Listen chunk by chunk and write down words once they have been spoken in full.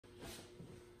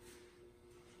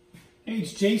Hey,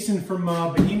 it's Jason from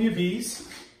Bohemia Bees,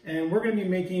 and we're going to be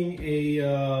making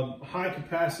a high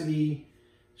capacity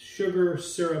sugar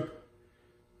syrup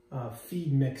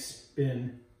feed mix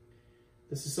bin.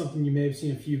 This is something you may have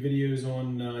seen a few videos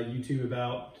on YouTube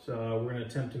about. We're going to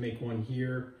attempt to make one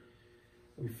here.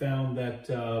 We found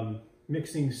that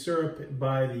mixing syrup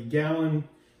by the gallon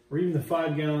or even the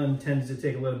 5 gallon tends to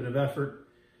take a little bit of effort.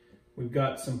 We've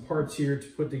got some parts here to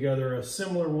put together a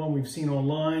similar one we've seen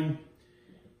online.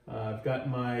 I've got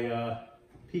my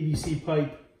PVC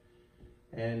pipe,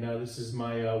 and this is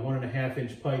my 1.5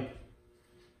 inch pipe.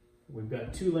 We've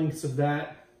got 2 lengths of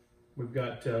that. We've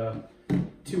got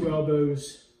 2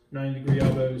 elbows, 90-degree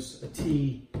elbows, a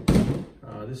T.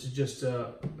 This is just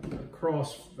a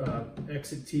cross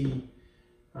exit T,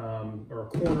 or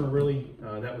a corner really.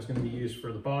 That was going to be used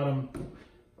for the bottom.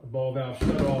 A ball valve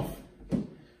shutoff.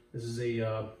 This is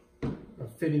a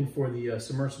fitting for the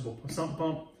submersible sump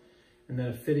pump, and then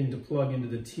a fitting to plug into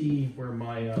the T where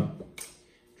my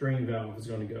drain valve is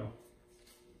going to go.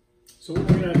 So what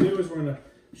we're going to do is we're going to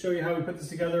show you how we put this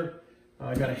together.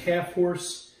 I got a 1/2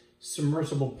 horse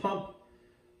submersible pump.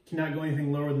 Cannot go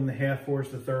anything lower than the 1/2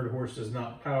 horse. The 1/3 horse is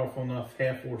not powerful enough.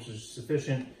 1/2 horse is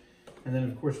sufficient. And then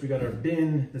of course we got our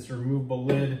bin, this removable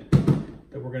lid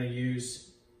that we're going to use.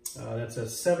 That's a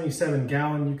 77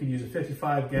 gallon. You can use a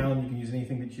 55 gallon. You can use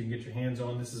anything that you can get your hands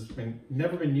on. This has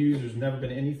never been used. There's never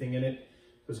been anything in it.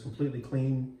 It was completely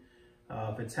clean.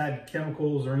 If it's had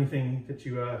chemicals or anything that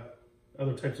you,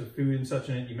 other types of food and such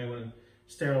in it, you may want to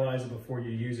sterilize it before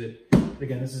you use it. But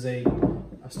again, this is a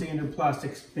standard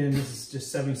plastic bin. This is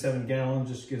just 77 gallons.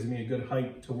 Just gives me a good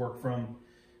height to work from.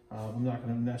 I'm not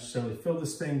going to necessarily fill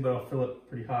this thing, but I'll fill it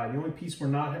pretty high. The only piece we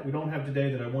don't have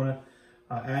today that I want to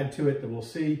add to it that we'll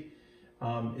see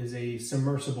is a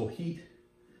submersible heat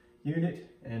unit,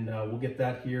 and we'll get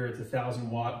that here. It's 1,000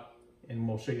 watt, and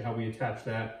we'll show you how we attach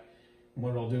that. And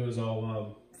what I'll do is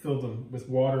I'll fill them with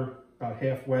water about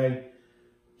halfway,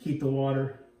 heat the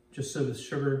water just so the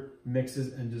sugar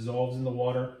mixes and dissolves in the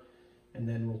water, and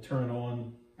then we'll turn it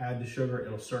on, add the sugar,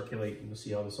 it'll circulate, and we'll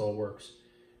see how this all works.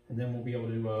 And then we'll be able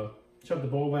to shut the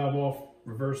ball valve off,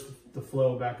 reverse the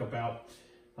flow back up out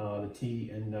the T,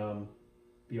 and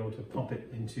be able to pump it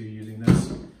into using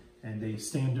this and a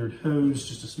standard hose,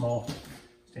 just a small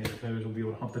standard hose. We'll be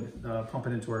able to pump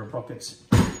it into our buckets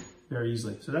very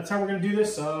easily. So that's how we're going to do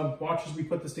this. Watch as we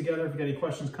put this together. If you got any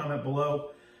questions, comment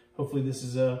below. Hopefully this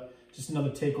is just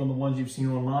another take on the ones you've seen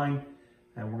online,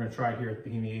 and we're going to try it here at the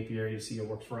Bohemia Apiary to see if it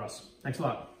works for us. Thanks a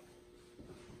lot.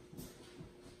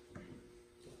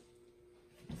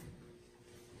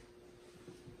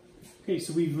 Okay,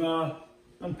 so we've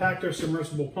unpacked our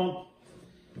submersible pump.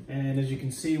 And as you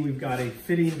can see, we've got a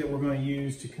fitting that we're going to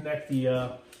use to connect the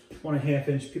 1.5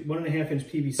 inch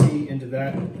PVC into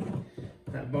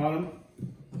that bottom.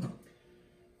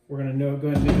 We're going to go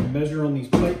ahead and make a measure on these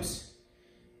pipes.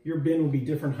 Your bin will be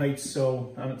different heights,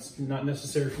 so it's not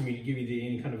necessary for me to give you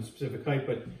any kind of specific height,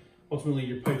 but ultimately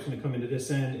your pipe's going to come into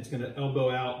this end, it's going to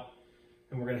elbow out,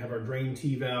 and we're going to have our drain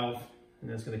T valve, and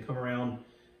that's going to come around,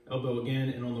 elbow again,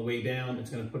 and on the way down, it's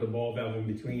going to put a ball valve in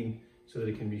between so that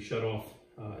it can be shut off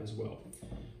as well.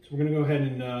 So we're going to go ahead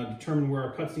and determine where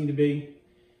our cuts need to be,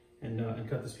 and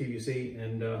cut this PVC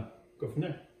and go from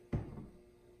there.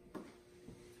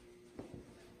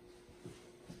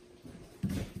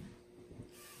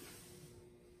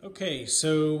 Okay,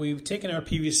 so we've taken our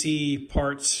PVC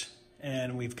parts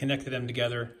and we've connected them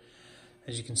together.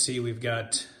 As you can see, we've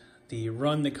got the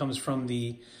run that comes from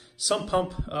the sump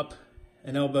pump up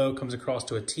an elbow, comes across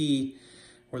to a T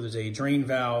where there's a drain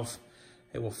valve.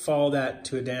 It will follow that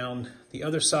to down the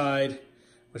other side,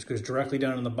 which goes directly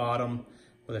down on the bottom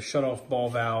with a shutoff ball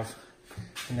valve.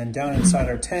 And then down inside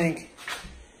our tank,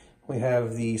 we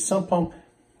have the sump pump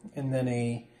and then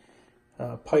a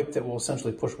pipe that will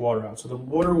essentially push water out. So the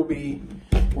water will be,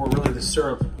 or really the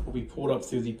syrup, will be pulled up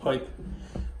through the pipe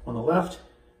on the left,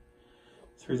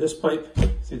 through this pipe,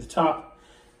 through the top,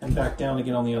 and back down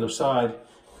again on the other side,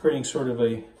 creating sort of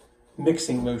a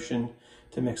mixing motion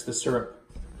to mix the syrup.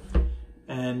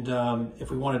 And if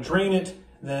we want to drain it,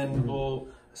 then we'll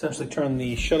essentially turn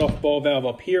the shutoff ball valve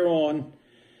up here on,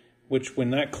 which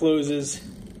when that closes,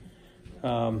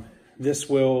 this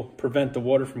will prevent the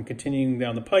water from continuing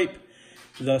down the pipe,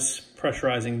 thus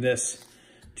pressurizing this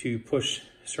to push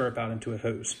syrup out into a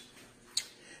hose.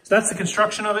 So that's the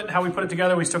construction of it, how we put it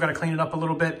together. We still got to clean it up a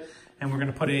little bit, and we're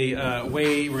going to put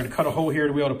we're going to cut a hole here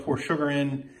to be able to pour sugar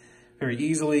in very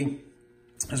easily,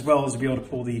 as well as to be able to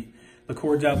pull the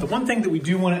cords out. The one thing that we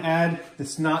do want to add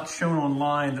that's not shown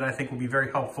online that I think will be very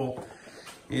helpful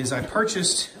is I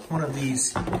purchased one of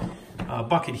these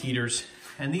bucket heaters,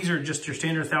 and these are just your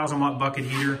standard 1,000 watt bucket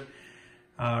heater.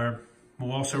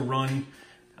 We'll also run,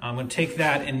 I'm gonna take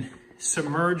that and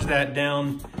submerge that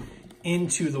down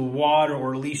into the water,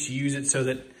 or at least use it so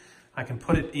that I can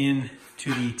put it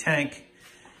into the tank,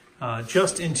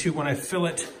 just into when I fill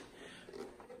it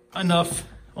enough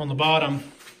on the bottom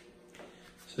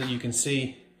so that you can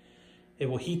see it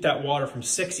will heat that water from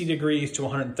 60 degrees to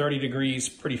 130 degrees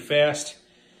pretty fast.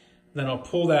 Then I'll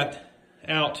pull that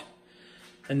out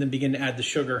and then begin to add the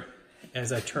sugar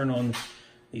as I turn on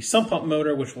the sump pump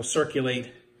motor, which will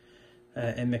circulate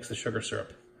and mix the sugar syrup.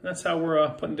 And that's how we're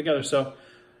putting it together. So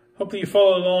hopefully you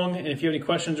follow along, and if you have any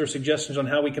questions or suggestions on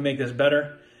how we can make this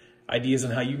better, ideas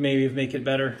on how you may make it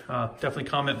better, definitely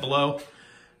comment below.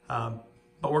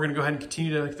 But we're gonna go ahead and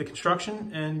continue the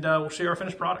construction, and we'll show you our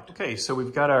finished product. Okay, so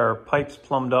we've got our pipes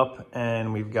plumbed up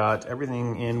and we've got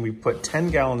everything in. We put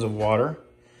 10 gallons of water,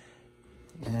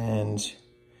 and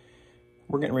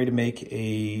we're getting ready to make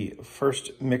a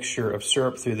first mixture of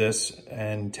syrup through this,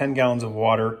 and 10 gallons of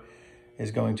water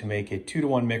is going to make a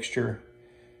 2-to-1 mixture.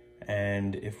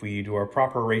 And if we do our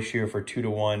proper ratio for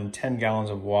 2-to-1, 10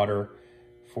 gallons of water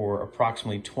for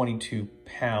approximately 22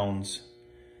 pounds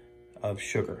of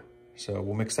sugar. So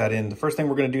we'll mix that in. The first thing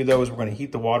we're gonna do though is we're gonna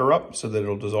heat the water up so that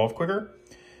it'll dissolve quicker.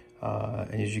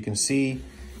 And as you can see,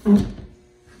 when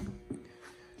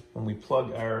we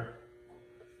plug our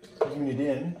unit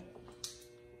in,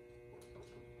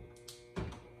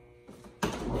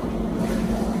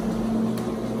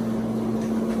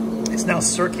 it's now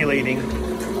circulating from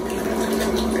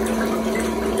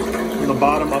the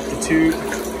bottom up the tube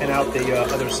and out the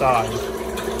other side,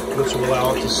 which will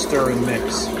allow it to stir and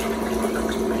mix.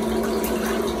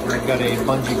 And I've got a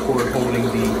bungee cord holding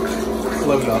the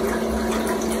float up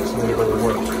so that it'll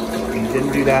work. If you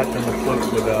didn't do that, then the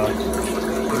float would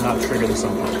not trigger the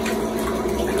sump pump.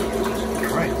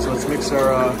 All right, so let's mix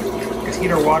our, let's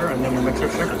heat our water and then we'll mix our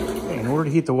sugar. Okay, in order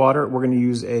to heat the water, we're gonna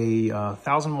use a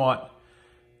 1,000-watt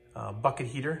bucket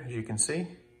heater, as you can see.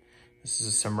 This is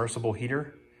a submersible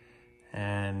heater,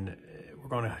 and we're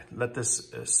going to let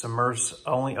this submerge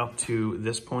only up to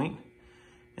this point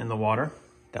in the water,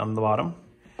 down to the bottom.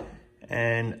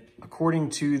 And according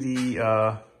to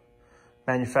the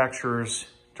manufacturer's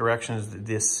directions,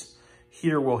 this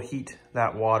heater will heat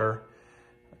that water,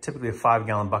 typically a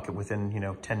 5-gallon bucket, within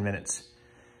 10 minutes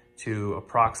to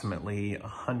approximately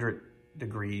 100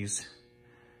 degrees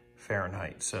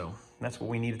Fahrenheit. So that's what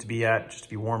we need it to be at, just to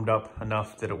be warmed up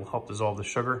enough that it will help dissolve the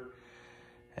sugar.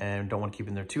 And don't want to keep it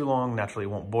in there too long. Naturally, it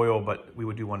won't boil, but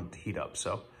we do want it to heat up.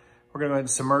 So we're going to go ahead and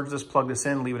submerge this, plug this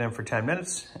in, leave it in for 10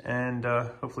 minutes, and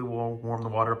hopefully we'll warm the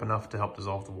water up enough to help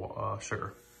dissolve the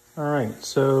sugar. All right,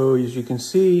 so as you can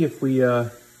see, if we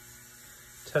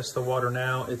test the water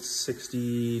now, it's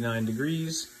 69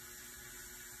 degrees.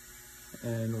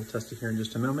 And we'll test it here in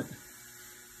just a moment.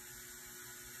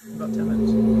 About 10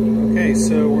 minutes. Okay,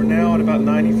 so we're now at about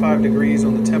 95 degrees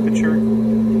on the temperature,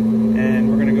 and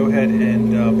we're gonna go ahead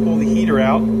and pull the heater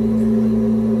out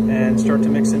and start to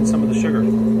mix in some of the sugar.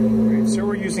 Right, so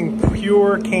we're using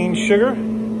pure cane sugar,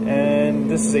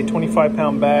 and this is a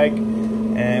 25-pound bag,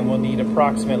 and we'll need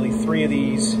approximately 3 of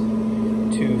these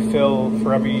to fill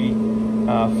for every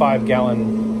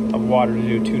 5-gallon of water to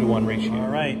do a 2-to-1 ratio. All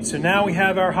right, so now we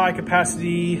have our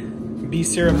high-capacity bee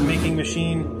syrup making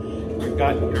machine. We've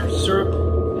got our syrup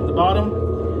in the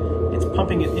bottom. It's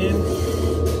pumping it in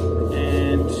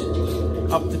and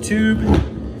up the tube,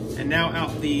 and now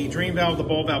out the drain valve. The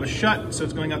ball valve is shut, so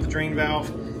it's going out the drain valve.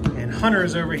 And Hunter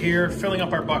is over here filling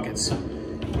up our buckets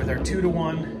with our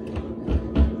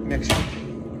 2-to-1 mixture.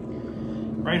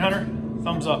 Right, Hunter?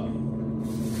 Thumbs up.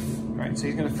 All right, so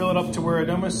he's gonna fill it up to where it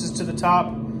almost is to the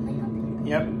top.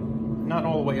 Yep, not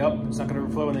all the way up. It's not gonna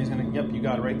overflow, and then he's gonna, yep, you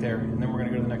got it right there. And then we're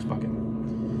gonna go to the next bucket.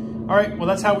 All right, well,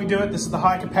 that's how we do it. This is the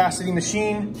high capacity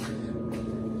machine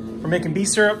for making bee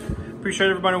syrup. Appreciate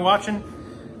everybody watching.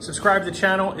 Subscribe to the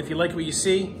channel if you like what you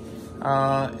see.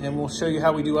 And we'll show you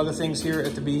how we do other things here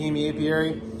at the Bohemia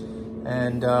Apiary.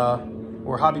 And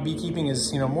where hobby beekeeping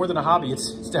is, more than a hobby,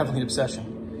 it's definitely an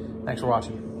obsession. Thanks for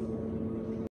watching.